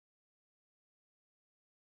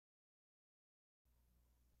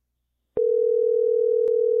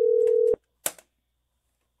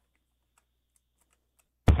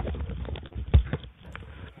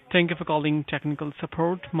Thank you for calling technical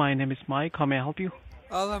support. My name is Mike. How may I help you?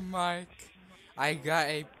 Hello, Mike. I got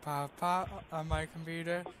a pop-up on my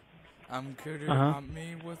computer. Could you Uh-huh. help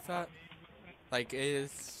me with that? Like, it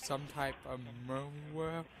is some type of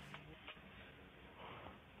malware.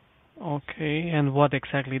 Okay, and what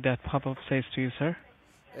exactly that pop-up says to you, sir?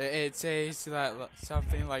 It says that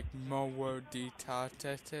something like malware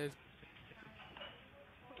detected.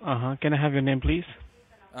 Uh-huh. Can I have your name, please?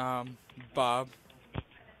 Um, Bob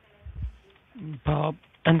Bob.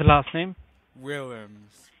 And the last name?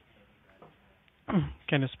 Williams.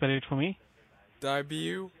 Can you spell it for me?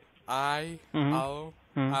 W I L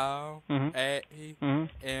Mm-hmm. L Mm-hmm. A Mm-hmm.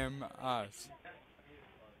 M S.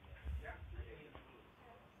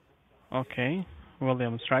 Okay.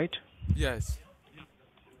 Williams, right? Yes.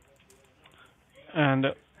 And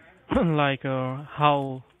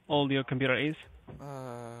how old your computer is?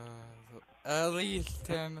 At least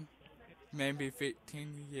 10, maybe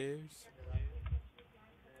 15 years.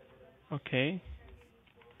 Okay.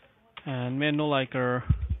 And may I know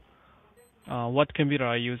what computer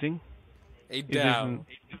are you using? A Is it Dell.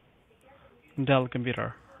 a Dell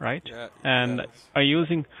computer, right? Yeah, And yes. are you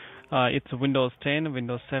using it's Windows 10,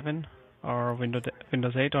 Windows 7, or Windows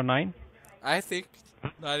 8 or 9? I think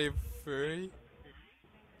 93.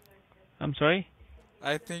 I'm sorry,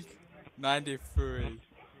 I think 93.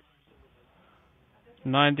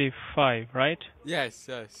 95, right? Yes,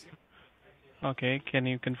 yes. Okay, can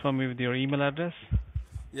you confirm me with your email address?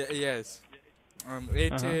 Yes.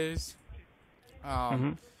 It Uh-huh. is, um,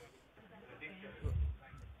 Mm-hmm.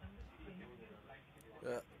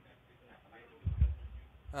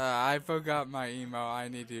 uh, I forgot my email. I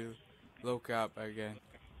need to look up again.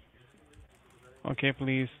 Okay,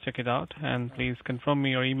 please check it out and please confirm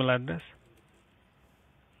me your email address.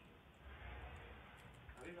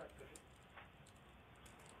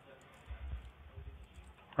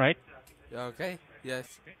 Right? Okay?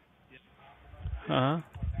 Yes. Uh-huh.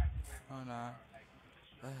 Oh no.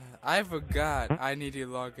 I forgot. I need to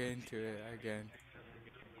log into it again.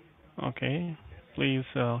 Okay. Please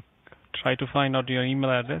try to find out your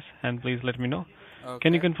email address and please let me know.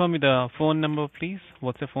 Can you Okay. confirm me the phone number, please?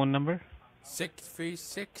 What's the phone number?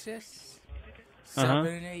 636 Uh-huh.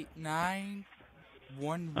 789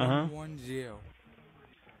 Uh-huh. 1110.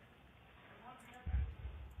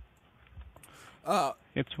 Uh,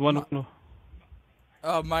 It's my, one.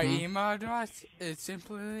 my Hmm. email address is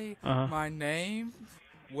simply Uh-huh. my name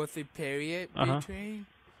with a period Uh-huh. between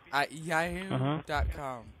at Uh-huh.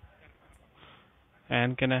 yahoo.com.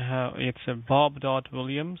 And can I have it's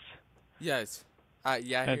bob.williams Yes, at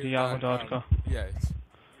at yahoo.com. yahoo.com. Yes,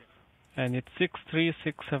 And it's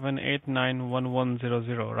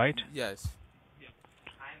 63678911100, right? yes.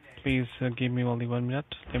 Please give me only 1 minute.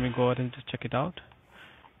 Let me go ahead and just check it out.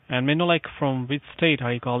 And may I know from which state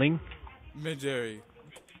are you calling? Missouri.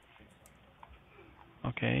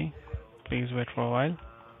 Okay. Please wait for a while.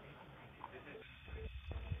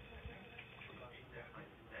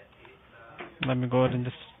 Let me go ahead and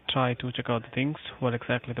just try to check out the things. What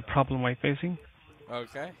exactly the problem I'm facing.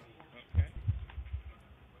 Okay.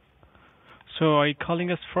 So are you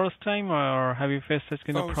calling us first time or have you faced such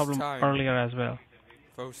kind of First problem time. earlier as well?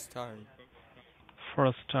 First time.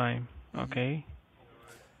 First time. hmm Okay.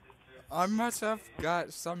 I must have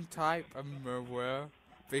got some type of malware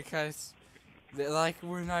because, like,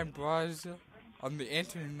 when I browse on the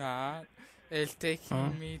internet, it's Uh,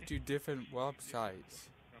 taking me to different websites.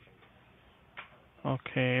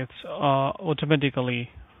 okay. It's automatically,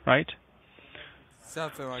 right?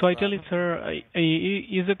 Something So like I tell that. you, sir,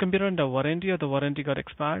 is the computer under warranty or the warranty got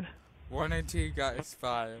expired? One and two got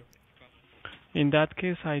expired. In that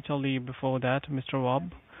case, I tell you before that, Mr.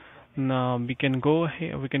 Wob, now we can go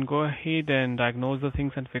ahead and diagnose the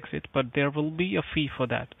things and fix it, but there will be a fee for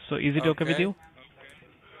that. So is it okay with Okay. you?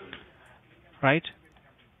 Right?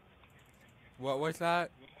 What was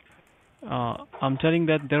that? I'm telling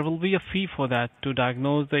that there will be a fee for that to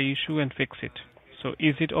diagnose the issue and fix it. So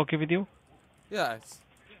is it okay with you? Yes.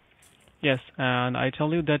 Yes, and I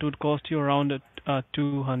tell you that would cost you around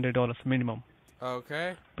 $200 minimum.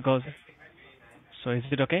 Okay. Because so is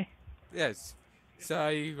it okay? Yes. So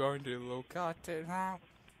are you going to look at it now?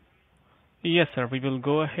 Yes, sir. We will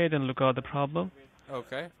go ahead and look at the problem,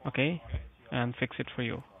 Okay. okay, and fix it for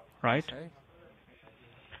you. Right? Okay.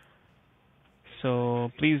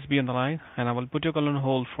 So please be on the line, and I will put your call on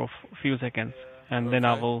hold for a few seconds, and then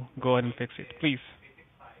I Okay. will go ahead and fix it. Please.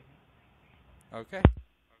 Okay.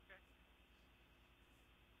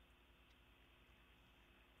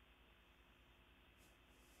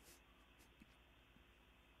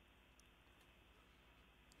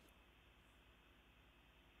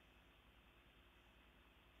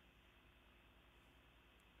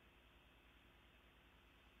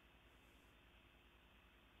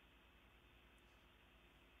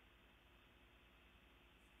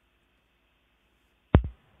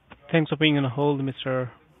 Thanks for being on hold, Mr.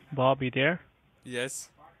 Bob. You there? Yes.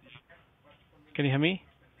 Can you hear me?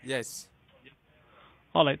 Yes.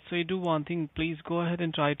 Alright, so you do one thing. Please go ahead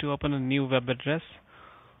and try to open a new web address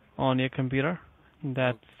on your computer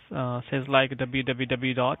that says like Okay.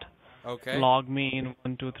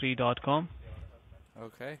 www.logmein123.com,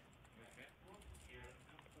 Okay.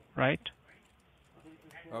 right?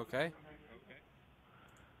 Okay.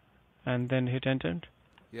 And then hit enter.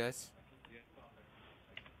 Yes.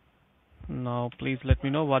 Now, please let me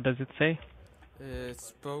know what does it say.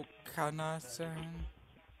 Spoke connection.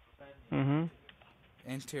 Mm-hmm.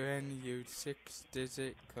 Enter in your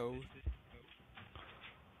 6-digit code.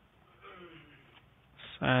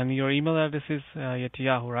 And your email address is at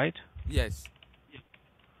Yahoo, right? Yes.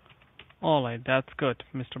 Alright, that's good,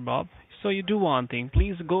 Mr. Bob. So you do one thing.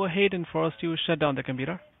 Please go ahead and first you shut down the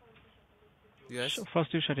computer. Yes.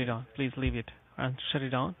 First you shut it down. Please leave it and shut it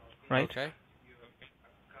down, right? Okay.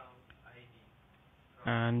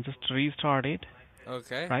 And just restart it,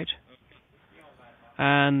 Okay. right?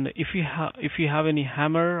 And if you have any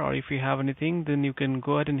hammer or if you have anything, then you can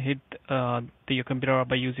go ahead and hit your computer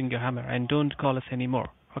by using your hammer, and don't call us anymore.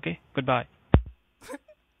 Okay? Goodbye.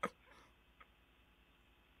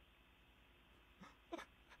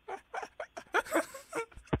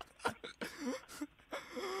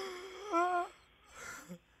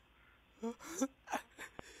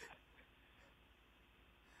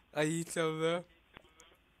 Are you still there?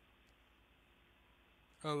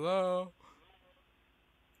 Hello?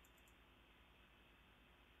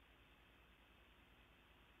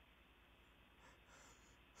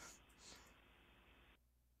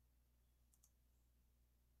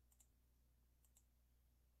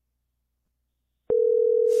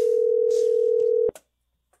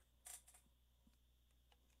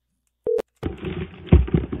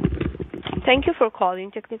 Thank you for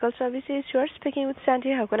calling Technical Services. You're speaking with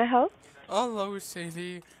Sandy. How can I help? Hello,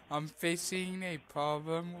 Cindy. I'm facing a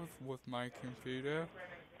problem with my computer.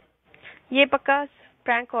 ये पक्का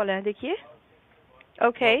prank call है देखिए.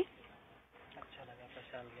 Okay.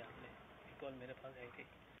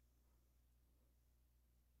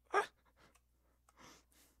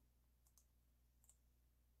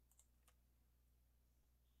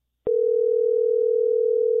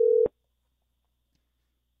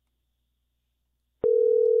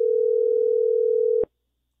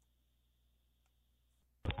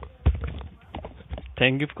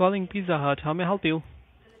 Thank you for calling Pizza Hut. How may I help you?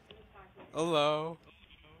 Hello.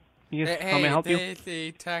 Yes, how may I help you? This is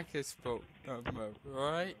the Takispo number,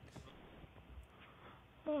 right?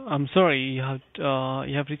 I'm sorry, you have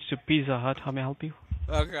reached a Pizza Hut. How may I help you?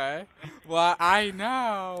 Okay. Well, I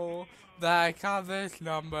know that I called this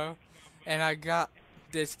number and I got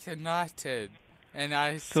disconnected, and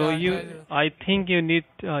I I think you need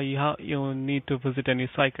you need to visit any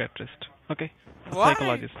psychiatrist. Okay, a Why?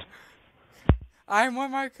 psychologist. I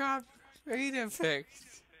want my computer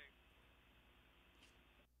fixed.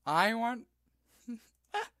 I want.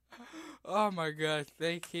 Oh my gosh,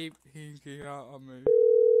 they keep hinking out on me.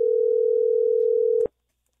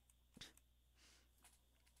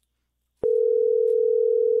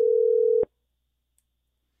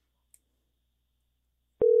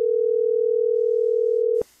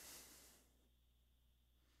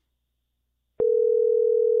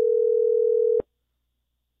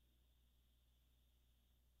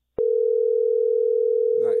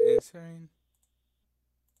 Not answering.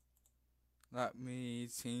 Let me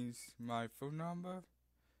change my phone number.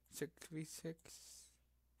 636.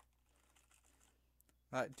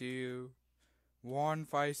 That do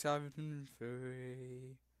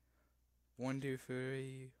 1573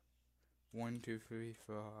 123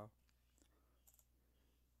 1234.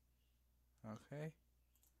 Okay.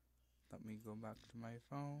 Let me go back to my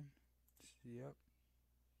phone. Yep.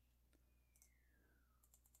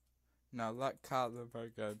 Now let Carla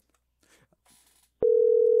again.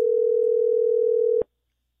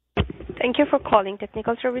 Thank you for calling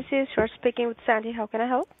Technical Services. You're speaking with Sandy. How can I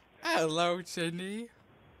help? Hello, Cindy.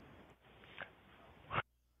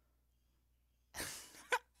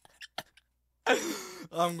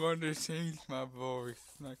 I'm going to change my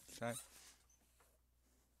voice next time.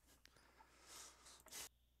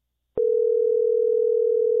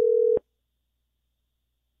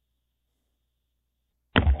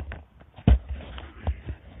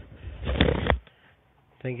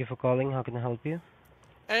 Thank you for calling. How can I help you?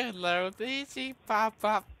 Hello, this is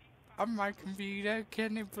pop-up on my computer.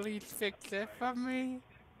 Can you please fix it for me?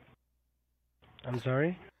 I'm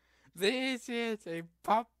sorry? This is a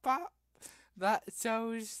pop-up that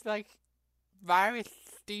shows like virus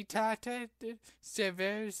detected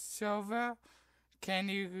severe server can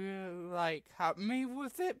you like help me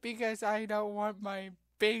with it? Because I don't want my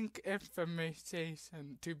bank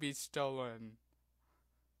information to be stolen.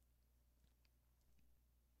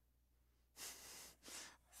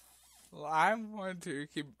 Well, I want to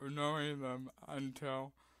keep ignoring them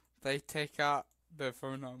until they take out the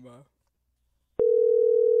phone number.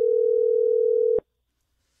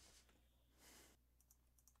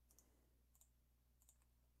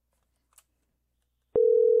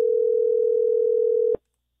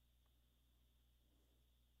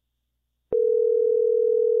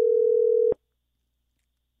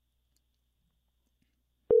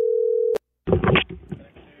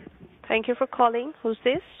 Thank you for calling. Who's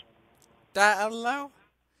this? Hello?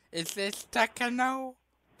 Is this Techno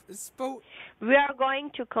Spook? We are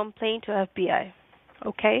going to complain to FBI.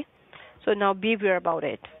 Okay? So now beware about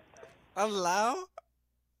it. Hello?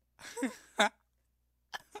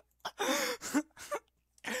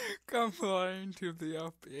 Complain to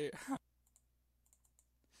the FBI.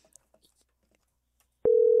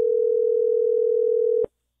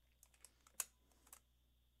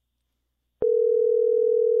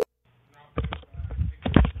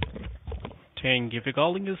 Thank you for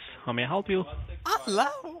calling us. How may I help you?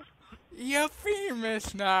 Hello? You're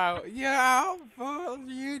famous now. You're out for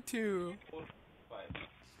YouTube.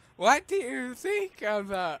 What do you think of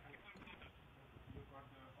that?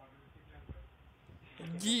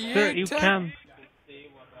 Sir, you can.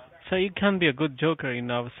 Sir, you can be a good joker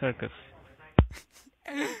in our circus.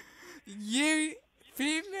 You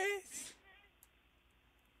famous?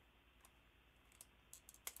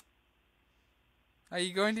 Are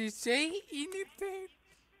you going to say anything?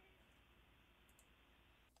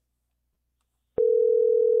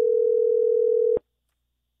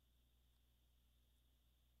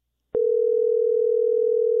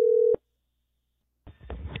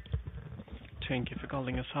 Thank you for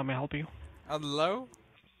calling us. How may I help you? Hello?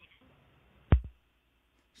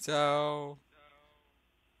 So...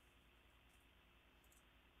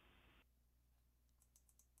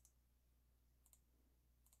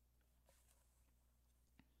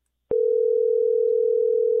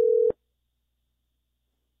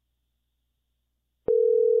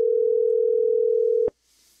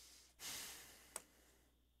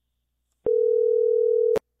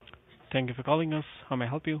 Thank you for calling us. How may I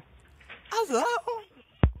help you? Hello?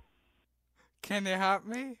 Can you help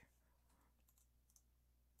me?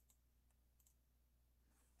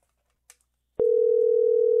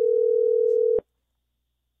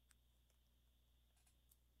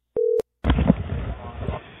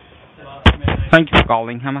 Thank you for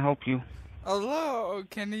calling. How may I help you? Hello,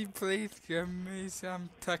 can you please give me some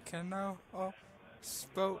techno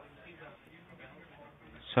spoke?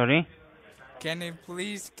 Sorry? Can you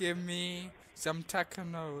please give me some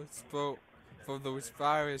techno spoke for those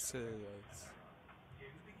viruses?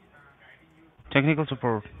 Technical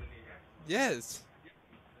support. Yes.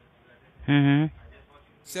 Mm-hmm.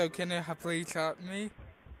 So can you please help me?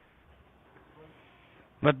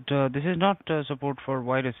 But this is not support for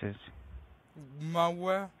viruses.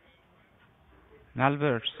 Malware?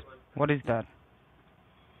 Malwares. What is that?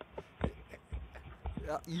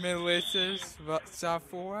 Malicious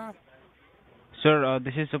software? Sir,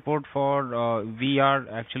 this is support for, we are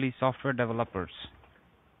actually software developers.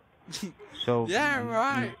 So. Yeah,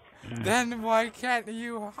 right. Then why can't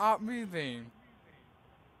you help me then?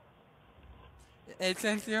 And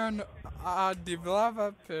since you're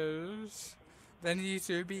developers, then you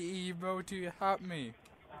should be able to help me.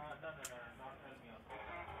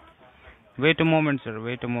 Wait a moment, sir.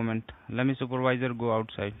 Wait a moment. Let me supervisor go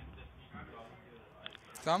outside.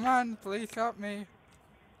 Come on, please help me.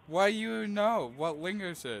 What do you know what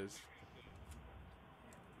Lingers is?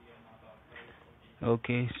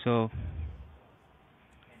 Okay, so.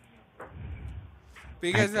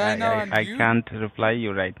 Because I know on I can't reply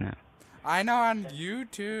you right now. I know on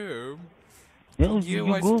YouTube. You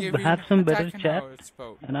was go giving have some a better techno chat,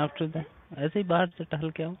 spoke. and after that, ऐसे ही बाहर से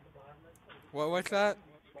टहल के आओ. What was that?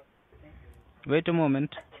 Wait a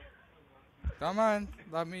moment. Come on,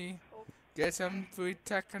 let me get some free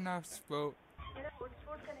techno spoke.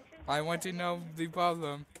 I want to know the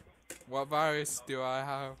problem. What virus do I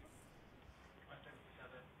have?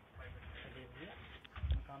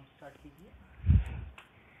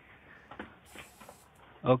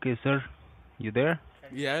 Okay, sir. You there?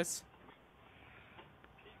 Yes.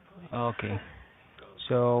 Okay.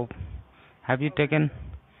 So, have you taken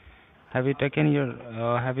your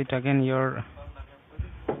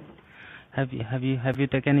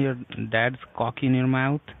dad's cock in your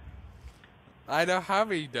mouth? I don't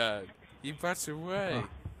have a dad. He passed away.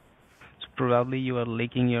 So probably you are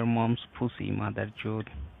licking your mom's pussy, mother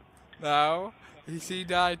Jude. No, she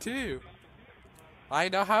died too. I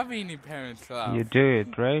don't have any parents left. You do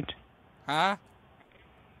it, right? Huh?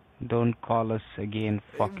 Don't call us again,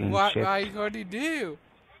 fucking What shit. are you going to do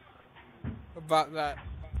about that?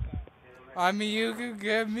 I mean, you can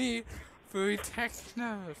give me free text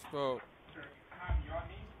numbers, bro.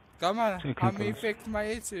 Come on, help me fix my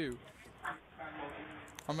issue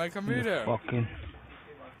on my computer. Fucking.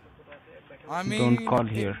 I mean, Don't call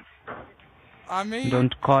here. I mean,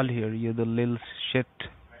 Don't call here, you the little shit.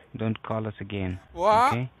 Don't call us again.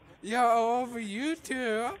 what? Okay? You're over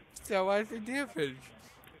YouTube, so what's the difference?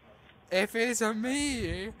 If it's a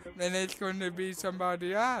me, then it's going to be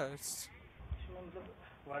somebody else.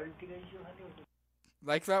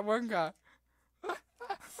 Like that one guy.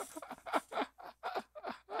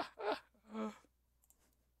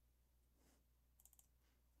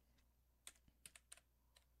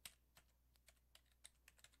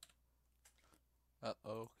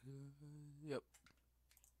 Uh-oh. Yep.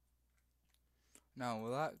 Now,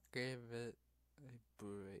 will that give it a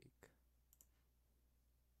break?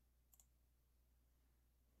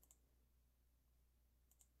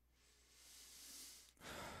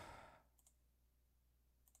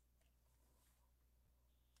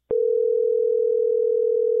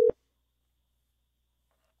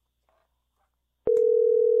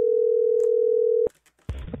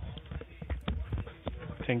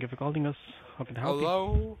 Thank you for calling us. How can I help you?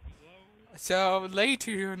 Hello? So,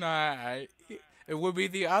 later tonight, it will be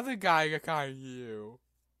the other guy calling you.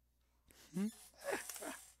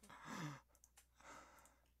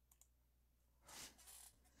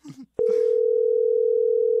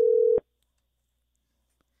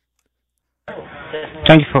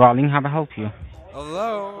 Thank you for calling. How may I help you?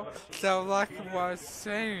 Hello? So, like I was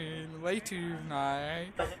saying, later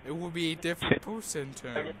tonight, it will be a different person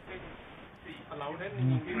turn.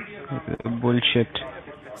 Bullshit.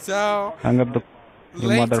 So, Hang up the... You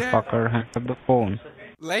later, motherfucker. Hang up the phone.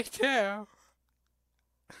 later.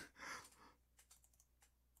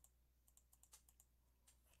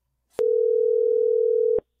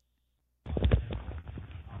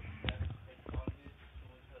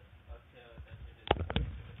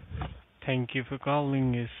 Thank you for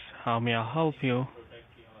calling us. How may I help you?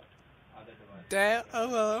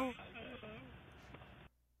 Hello?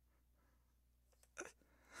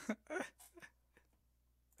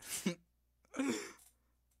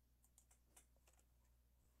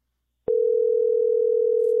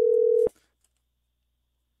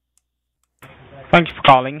 Thank you for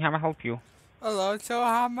calling. How may I help you? Hello, so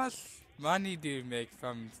how much money do you make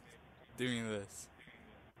from doing this?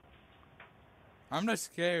 I'm not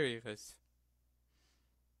curious.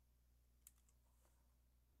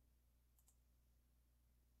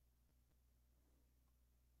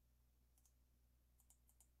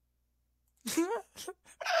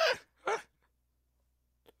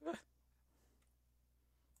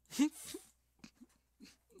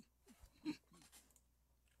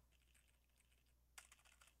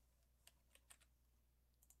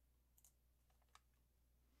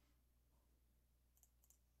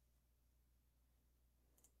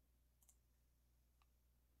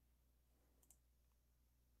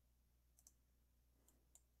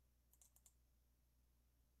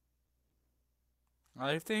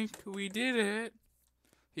 I think we did it.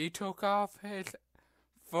 He took off his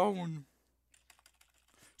phone.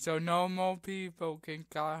 So no more people can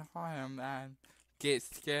call him and get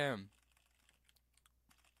scammed.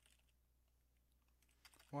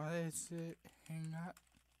 What is it? Hang up.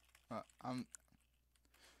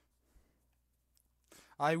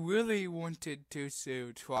 I really wanted to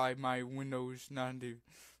try my Windows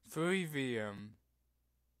 93 VM,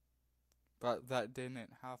 but that didn't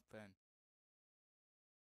happen.